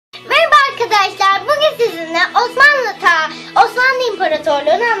arkadaşlar, bugün sizinle Osmanlı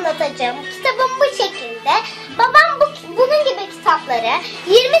İmparatorluğu'nu anlatacağım. Kitabım bu şekilde. Babam bunun gibi kitapları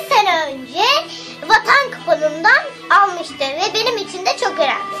 20 sene önce Vatan Kuponu'ndan almıştı ve benim için de çok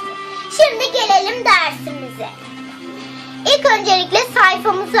önemlidir. Şimdi gelelim dersimize. İlk öncelikle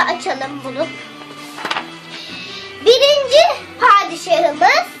sayfamızı açalım bunu. Birinci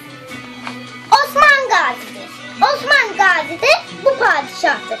padişahımız Osman Gazi'dir. Osman Gazi de bu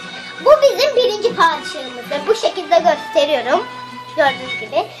padişahtır. Bu bizim birinci padişahımızdır. Bu şekilde gösteriyorum. Gördüğünüz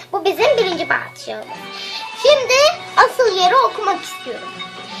gibi. Bu bizim birinci padişahımız. Şimdi asıl yeri okumak istiyorum.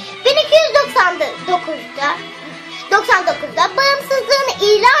 1299'da bağımsızlığını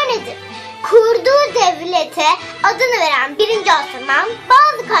ilan edip kurduğu devlete adını veren 1. Osman,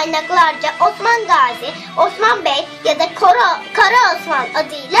 bazı kaynaklarca Osman Gazi, Osman Bey ya da Kara Osman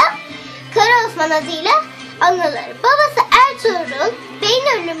adıyla anılır. Babası Ertuğrul Bey'in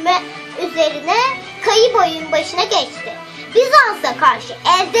ölümü üzerine kayıp oyun başına geçti. Bizans'a karşı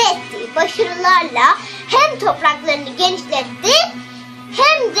elde ettiği başarılarla hem topraklarını genişletti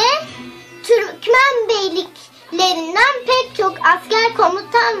hem de Türkmen beyliklerinden pek çok asker,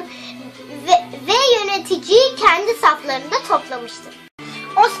 komutan ve yöneticiyi kendi saflarında toplamıştır.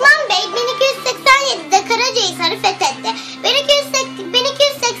 Osman Bey 1287'de Karacahisar'ı fethetti.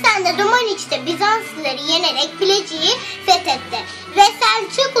 1280'de Domaniç'te Bizanslıları yenerek Bilecik'i fethetti ve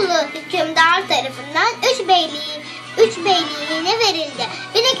Selçuklu hükümdar tarafından üç beyliğine verildi.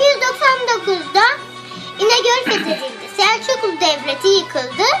 1299'da İnegöl fethedildi. Selçuklu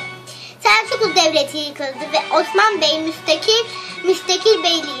devleti yıkıldı ve Osman Bey müstakil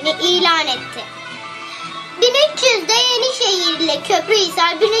beyliğini ilan etti. 1300'de Yenişehir ile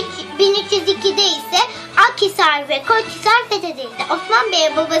Köprühisar, 1302'de ise Akhisar ve Koçhisar fethedildi. Osman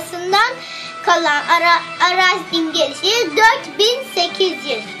Bey babasından kalan arazinin genişliği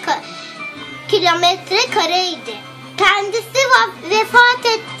 4800 kilometre kareydi. Kendisi vefat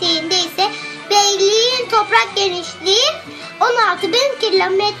ettiğinde ise beyliğin toprak genişliği 16.000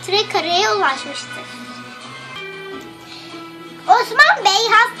 kilometre kareye ulaşmıştır. Osman Bey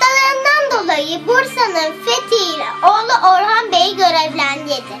hastalığından dolayı Bursa'nın fethiyle oğlu Orhan Bey'i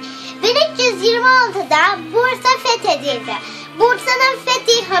görevlendirdi. 1326'da Bursa fethedildi. Bursa'nın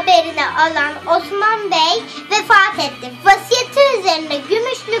fethi haberini alan Osman Bey vefat etti. Vasiyeti üzerine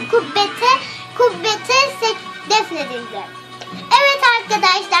Gümüşlü kubbete defnedildi. Evet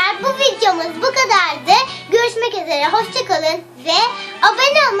arkadaşlar, bu videomuz bu kadardı. Görüşmek üzere, hoşça kalın ve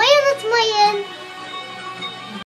abone olmayı unutmayın.